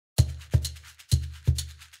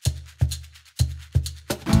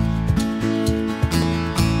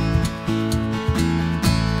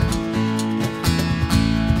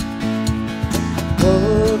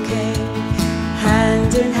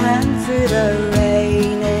through the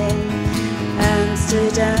rain in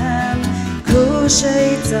Amsterdam. Cool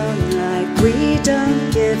shades on like we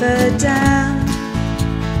don't give a damn.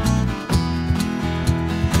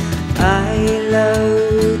 I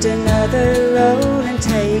load another roll and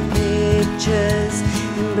take pictures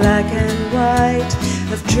in black and white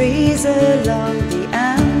of trees along the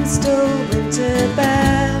Amstel winter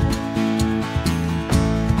bear.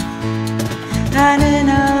 And in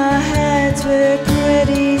our heads we're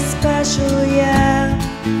pretty special, yeah.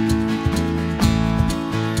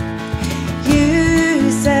 You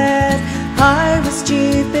said I was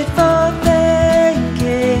stupid for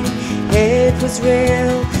thinking it was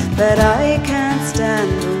real, but I can't stand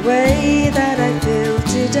the way that I feel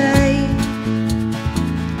today.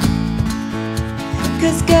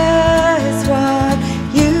 'Cause guess what?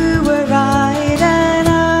 You were right and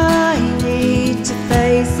I need to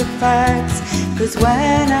face the facts. 'Cause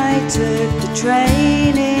when I took the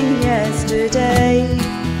training yesterday,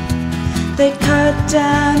 they'd cut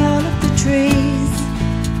down all of the trees,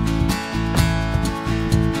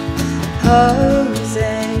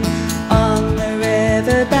 posing on the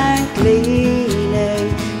riverbank, leaning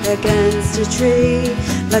against a tree,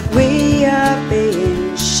 like we are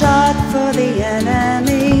being shot for the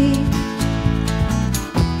enemy.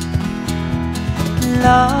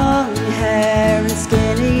 Long hair and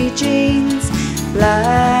skinny jeans,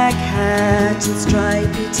 black hat and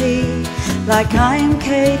stripy tee, like I'm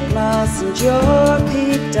Kate Moss and you're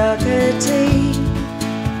Pete Doherty.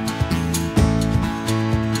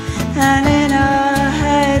 And in our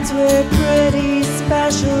heads we're pretty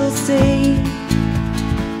special, see.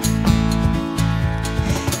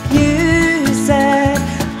 You said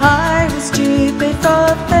I was stupid for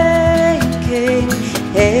thinking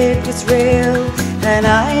it was real, and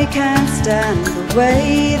I can't stand the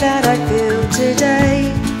way that I feel today.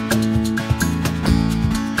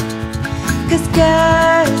 'Cause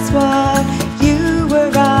guess what? You were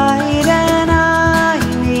right and I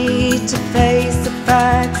need to face the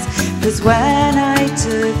facts. 'Cause when I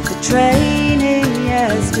took the training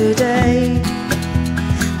yesterday,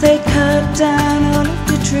 they cut down all of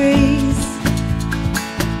the trees.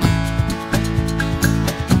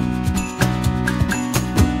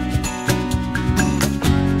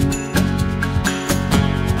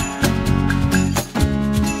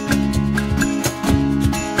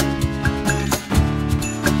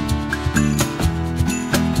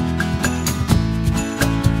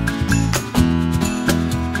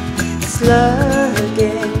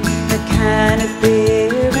 Slugging a can of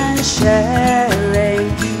beer and sharing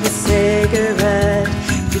a cigarette,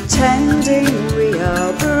 pretending we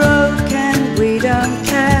are broke and we don't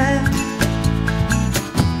care.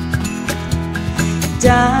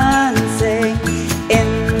 Dancing in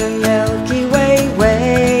the Milky Way,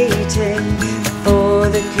 waiting for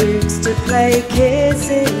the kooks to play,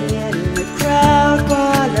 kissing in the crowd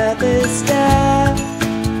while others stare.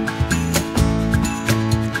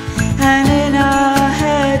 And in our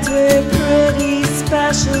heads we're pretty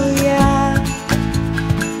special, yeah.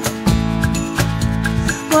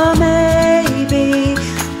 Well, maybe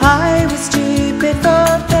I was stupid for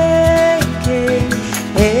thinking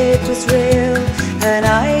it was real, and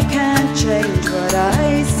I can't change what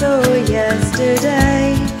I saw yesterday.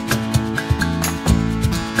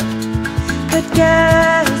 But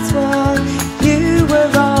guess what? You were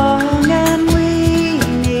wrong and we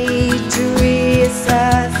need to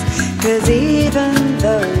reassess. 'Cause even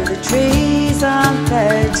though the trees aren't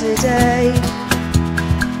there today,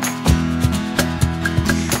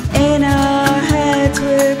 in our heads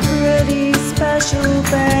we're pretty special,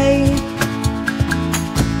 babe.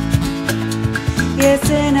 Yes,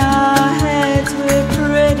 in our